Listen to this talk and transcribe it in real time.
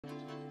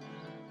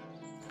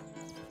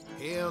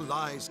Here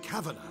lies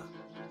Kavanagh.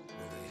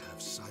 Will they have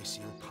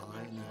Sicil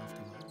pie in the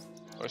afterlife?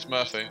 Oh, it's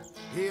Murphy.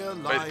 Here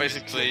lies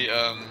Basically,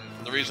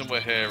 the reason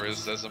we're here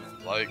is there's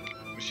like,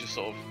 we should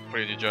sort of put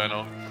in your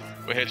journal.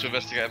 We're here to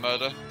investigate a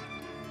murder.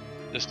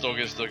 This dog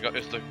is the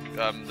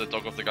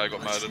dog of the guy who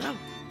got murdered. Smell.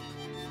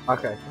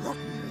 Okay.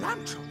 Rotten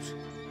lamb chops.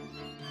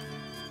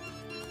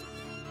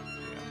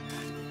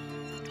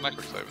 Can I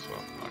quick save as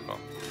well? I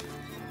can't.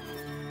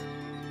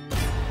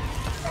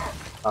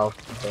 Oh,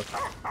 okay.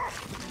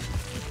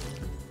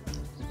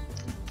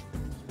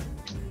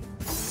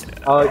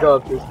 Oh my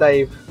god, it's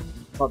Dave.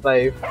 Not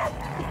Dave.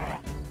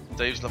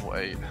 Dave's level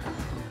 8.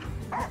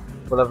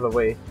 What level are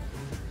we?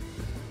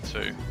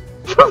 2.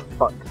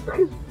 Fuck.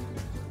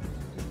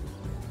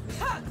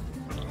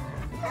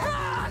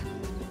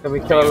 Can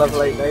we kill a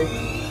level 8 Dave?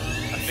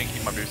 I think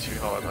he might be too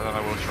hard. I don't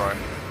know, we'll try.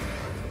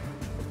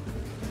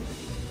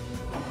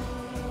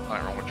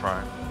 Nothing wrong with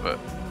trying, but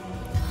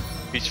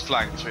he's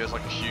flanked, so he has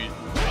like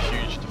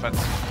huge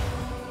defensive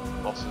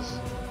losses.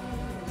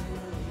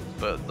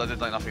 But that did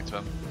like nothing to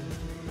him.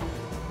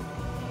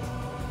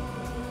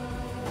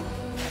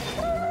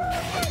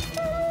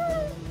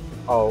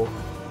 Oh.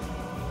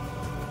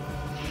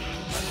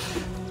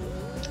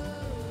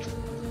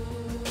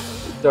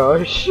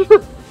 Josh.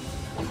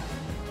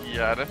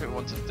 Yeah, I don't think we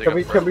want to dig up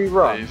Can we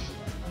run? Dave.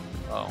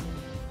 Oh.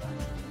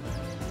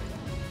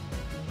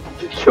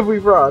 Can we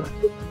run?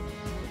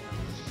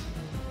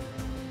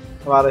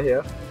 I'm out of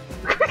here.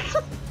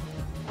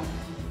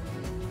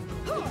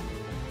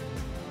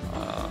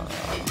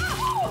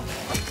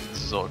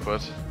 This is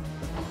awkward.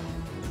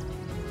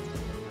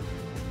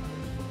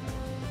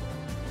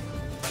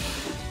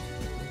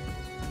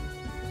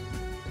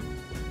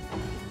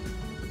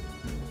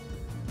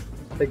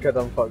 I think I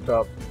done fucked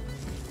up.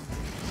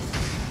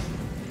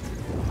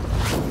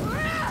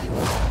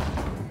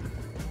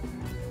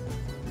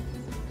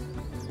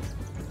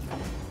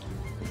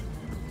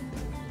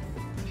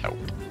 Help.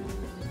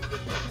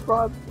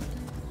 Run.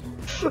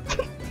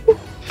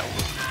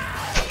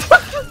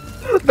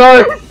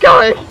 No, he's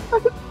going!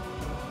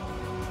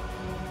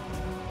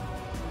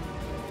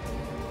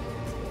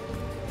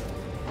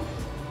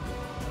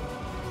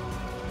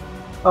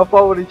 How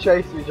far would he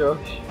chase me,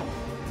 Josh?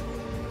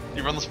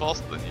 He runs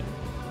faster than you.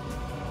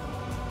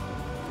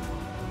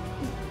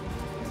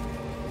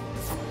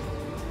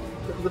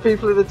 The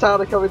people in the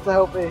town are coming to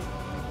help me.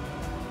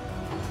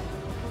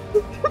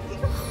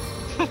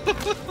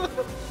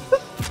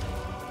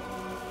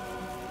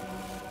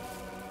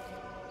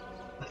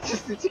 I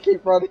just need to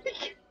keep running.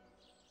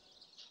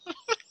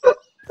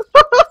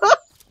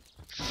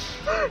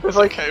 It's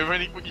okay, you've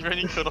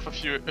only killed off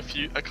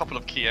a couple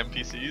of key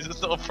NPCs,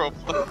 it's not a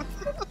problem.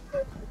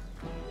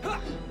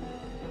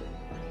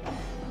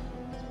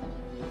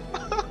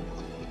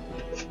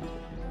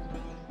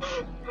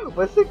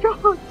 Where's the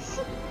guards?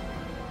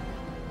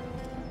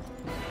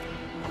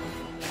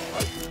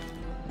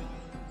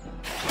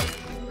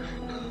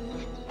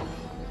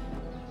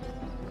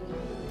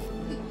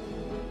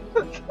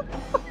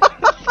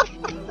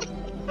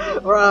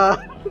 Run!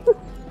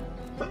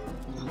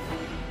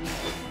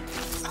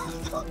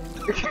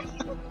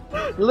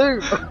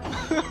 Loot!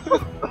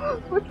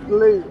 What's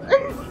loot?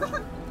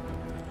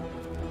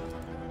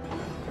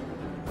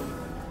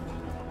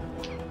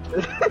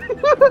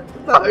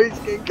 No, he's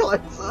getting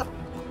closer.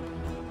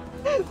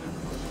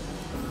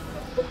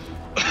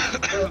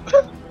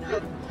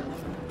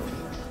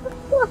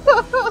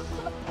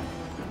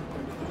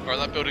 Alright,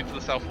 that building to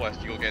the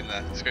southwest, you gotta get in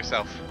there. Just go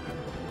south.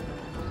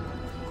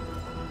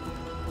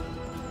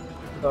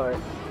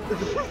 Alright.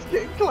 It's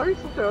getting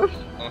closer, Josh.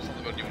 Oh, that's not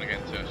the building you wanna get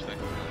into, actually.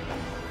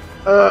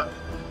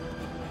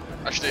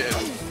 Actually, it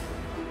is.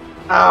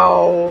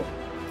 Ow!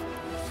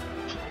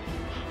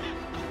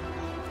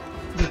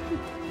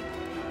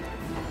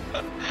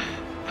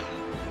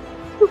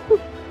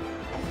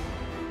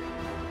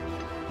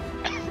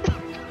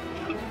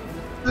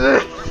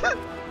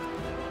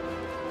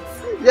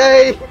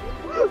 Yay!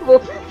 More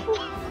people!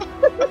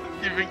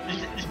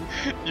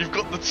 You've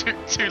got the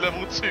two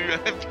level 2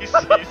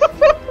 NPCs.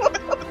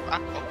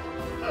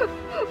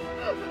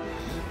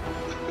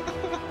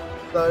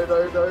 No.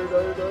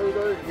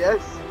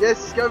 Yes,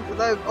 yes, go for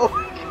them. Oh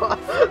my god,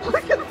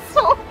 look at the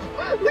top!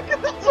 Look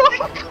at the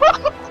top!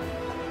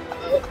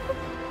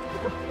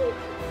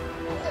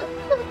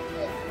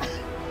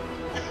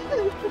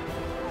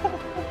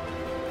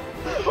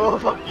 Oh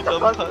my You god.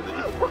 done that?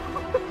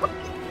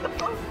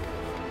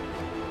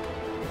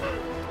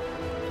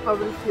 How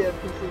many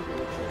TNPCs?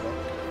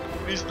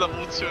 These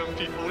level 2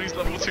 people, these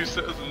level 2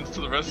 citizens to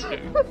the rescue.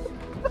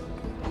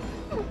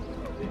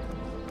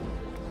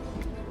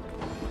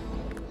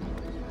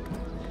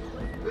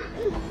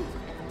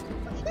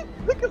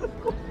 Look at the...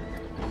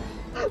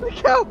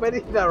 Look how many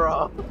there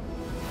are!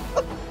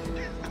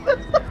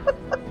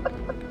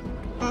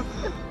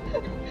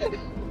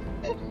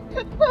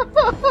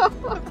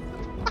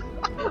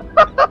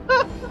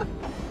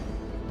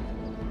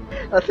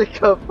 I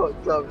think I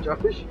fucked up,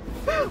 Josh.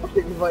 I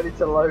think we might need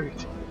to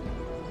load.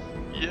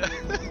 Yeah.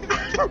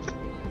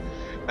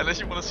 Unless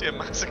you want to see a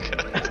massacre.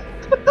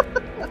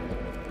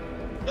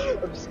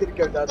 I'm just gonna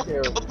go down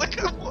here. God, look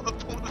at what the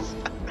ball is.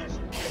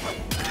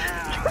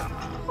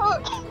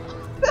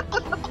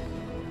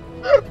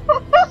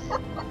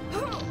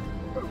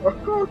 I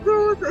can't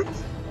do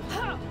this.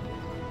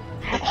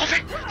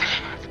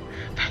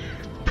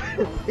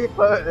 He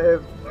hurt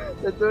him.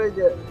 They're doing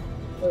it.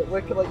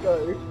 Where can I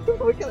go?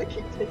 Where can I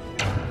keep taking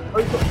it? Oh,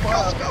 he's on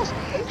fire. Girls,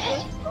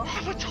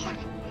 hammer time.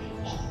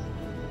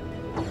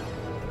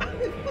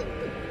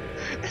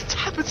 It's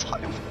hammer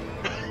time.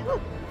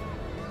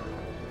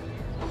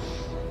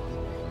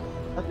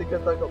 I think I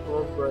dug up the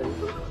wrong grave.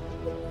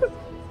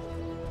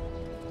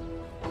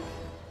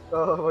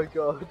 Oh my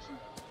god.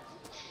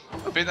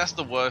 I think that's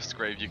the worst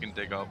grave you can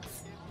dig up.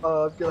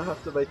 Oh, I'm gonna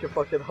have to make a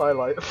fucking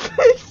highlight of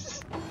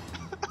this.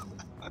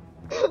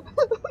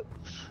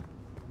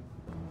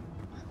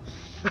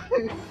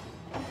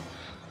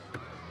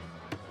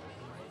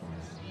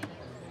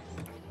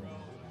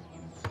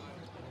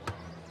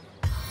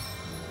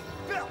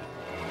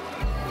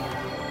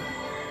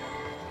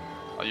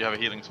 Oh, you have a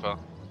healing spell.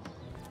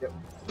 Yep.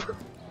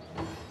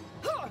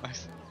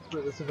 Nice.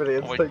 The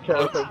civilians Oh my take care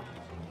of God. him.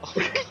 Oh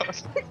my god.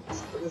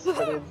 The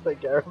civilians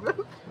take care of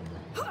him.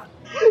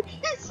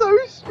 He's so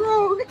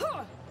strong!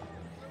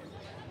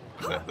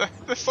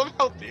 They're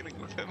somehow dealing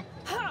with him.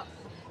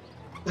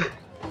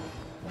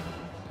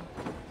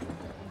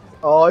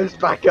 Oh, he's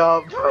back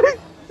up!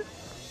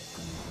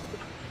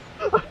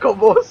 I've got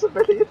more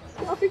civilians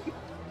coming!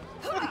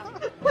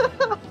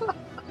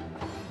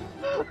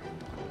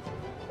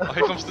 Oh,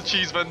 here comes the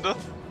cheese vendor.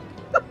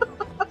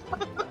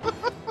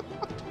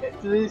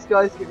 Do these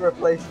guys get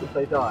replaced if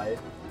they die?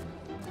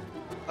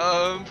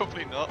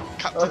 Probably not.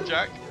 Captain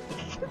Jack.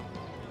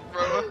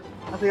 Remember?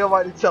 I think I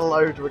might need to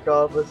load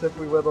regardless if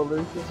we win or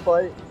lose this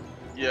fight.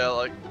 Yeah,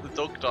 like the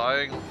dog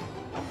dying.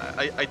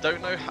 I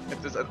don't know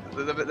if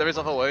there is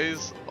other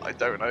ways. But I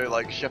don't know.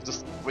 Like you have to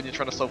when you're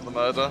trying to solve the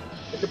murder.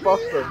 I can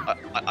buff them.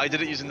 I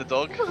did it using the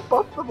dog.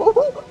 Buff them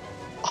all!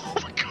 Oh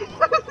my god!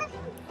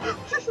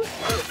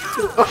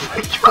 Oh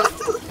my god!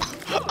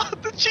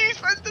 The cheese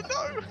vendor,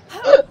 no!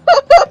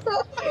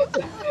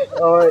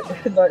 Alright,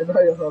 night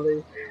night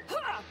Holly.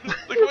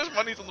 Look how much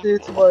money's on the See you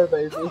floor. tomorrow,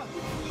 baby.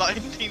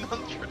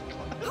 1900.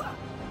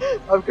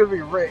 I'm gonna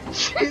be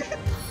rich.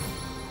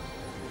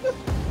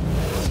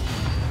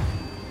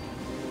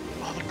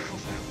 Oh, the girl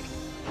found.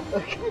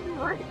 I'm gonna be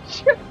rich.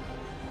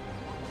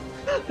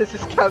 This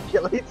is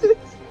calculated.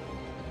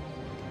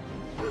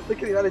 Look at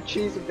the amount of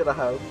cheese I'm gonna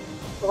have.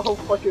 Got a whole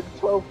fucking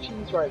 12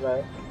 cheese right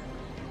there.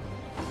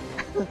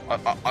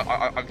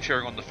 I'm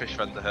cheering on the fish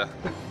vendor here.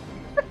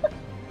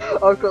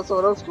 I've got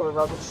someone else coming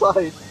around the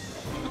side.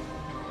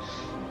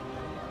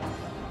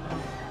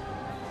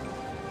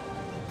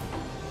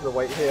 I'm gonna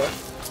wait here.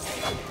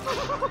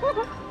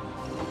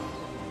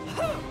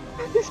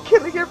 He's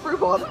killing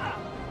everyone!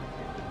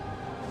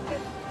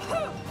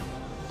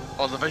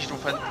 Oh, the vegetable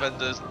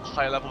vendor's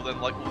higher level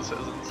than like all the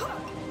citizens.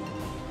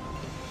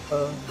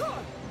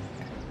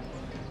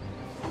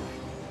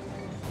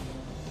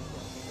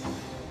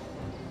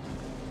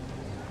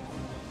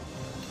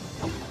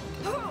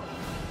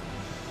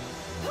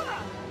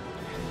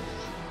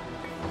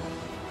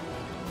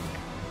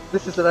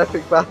 This is an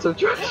epic battle,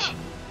 Josh.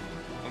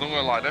 I'm not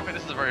gonna lie, I don't think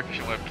this is a very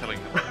efficient way of killing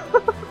them.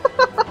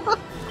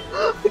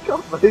 I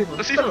can't believe I'm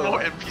There's still even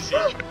more alive. NPCs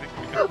trying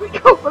to I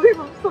can't believe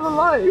I'm still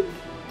alive.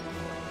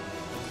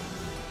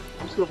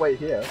 I'm just gonna wait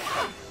here.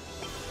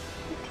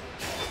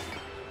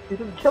 He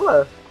didn't kill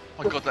her.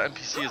 Oh my god, that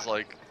NPC is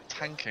like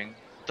tanking.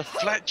 The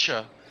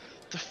Fletcher!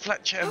 The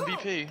Fletcher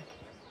MVP!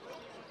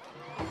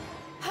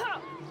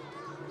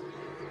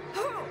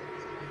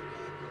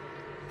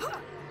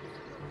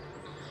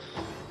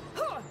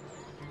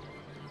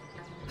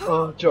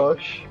 Oh,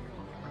 Josh.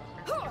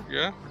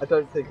 Yeah? I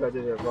don't think I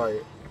did it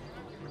right.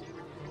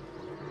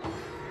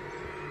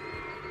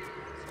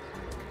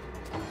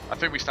 I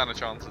think we stand a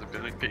chance of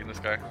beating this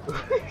guy.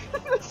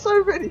 There's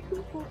so many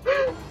people.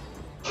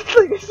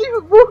 There's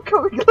even more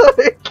coming, look!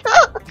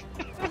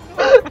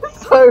 There's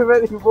so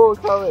many more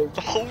coming.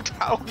 The whole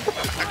town!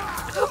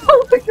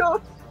 Oh my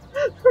god!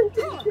 I'm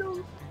getting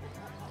killed.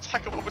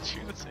 Attack of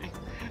opportunity!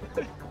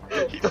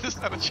 He doesn't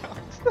stand a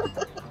chance.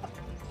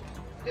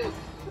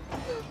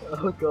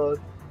 Oh god.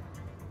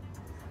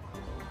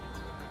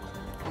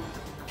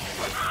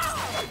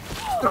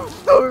 No!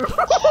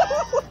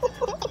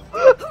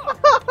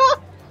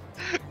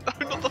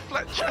 No, not the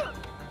Fletcher!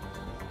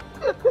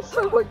 There's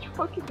so much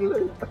fucking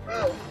loot!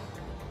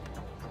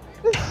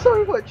 There's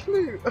so much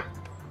loot!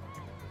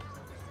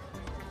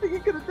 They're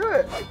gonna do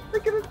it!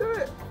 They're gonna do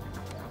it!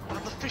 Oh,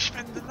 the fish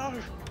vendor, no!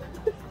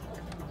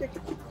 Look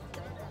at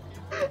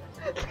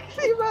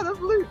the amount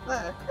of loot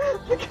there!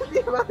 Look at the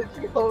amount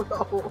of gold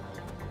all!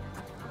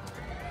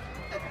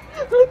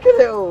 Look at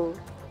it all!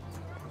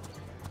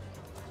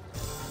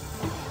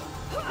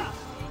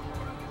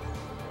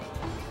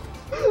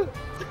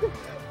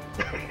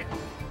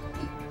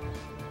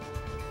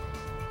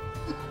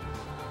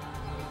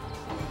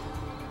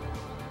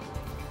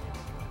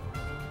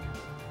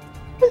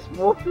 There's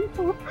more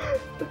people!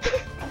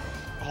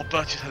 Oh,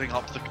 Birch is heading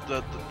up the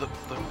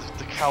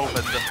cow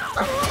vendor.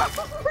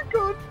 Oh my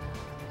god!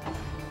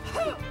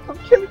 I'm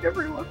killing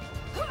everyone!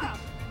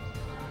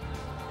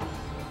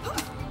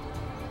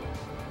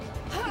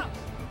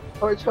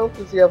 How much health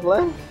does he have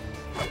left?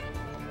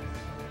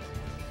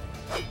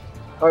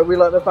 Alright, we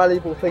learned a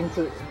valuable thing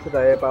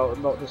today about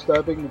not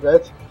disturbing the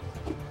dead.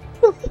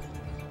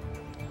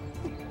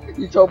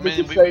 You told me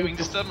to we save. can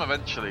disturb him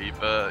eventually,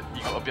 but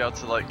you gotta be able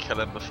to like kill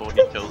him before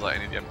he kills like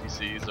any of the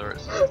NPCs, or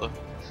it's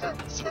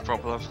a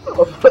problem.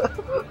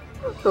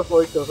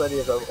 Before he kills any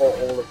of them, or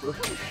all of them.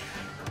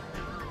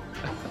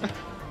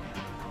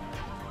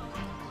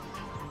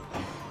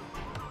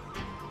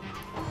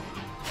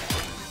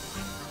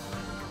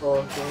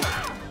 Oh god.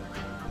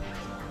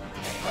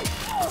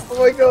 Oh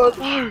my god!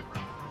 No!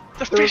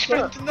 The There was fishman,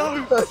 that. no!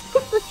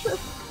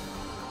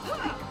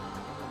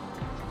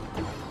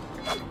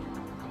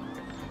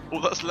 All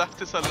that's left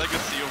is her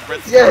legacy of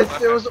red.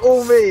 Yes, it was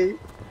all me!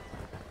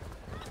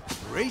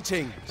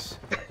 Greetings.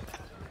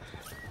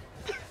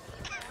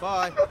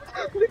 Bye.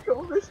 Look at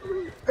all this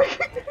loot!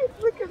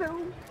 Look at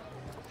him!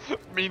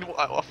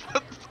 Meanwhile,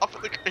 up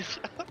at the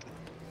graveyard.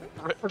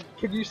 Rip.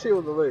 Can you see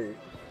all the loot?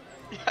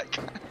 Yeah, I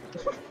can.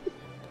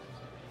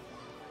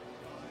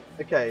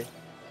 Okay,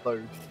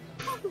 load.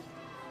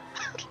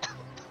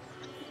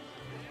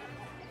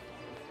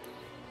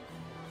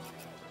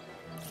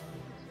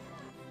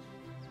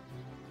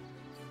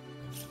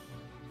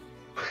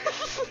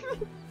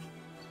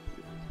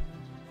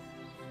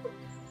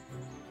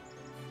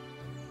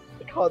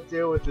 I can't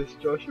deal with this,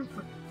 Josh. I'm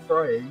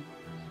crying.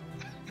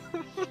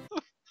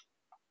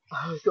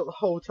 I've got the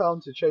whole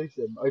town to chase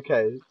him.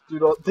 Okay, do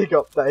not dig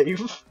up Dave.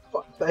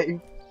 Fuck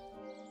Dave.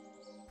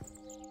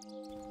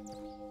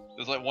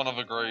 There's like one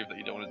other grave that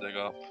you don't want to dig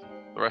up.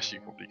 The rest you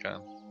probably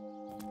can.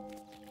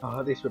 Oh,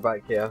 at least we're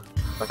back here.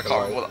 Back I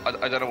can't alive.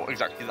 remember I don't know what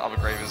exactly the other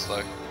grave is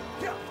though.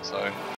 So.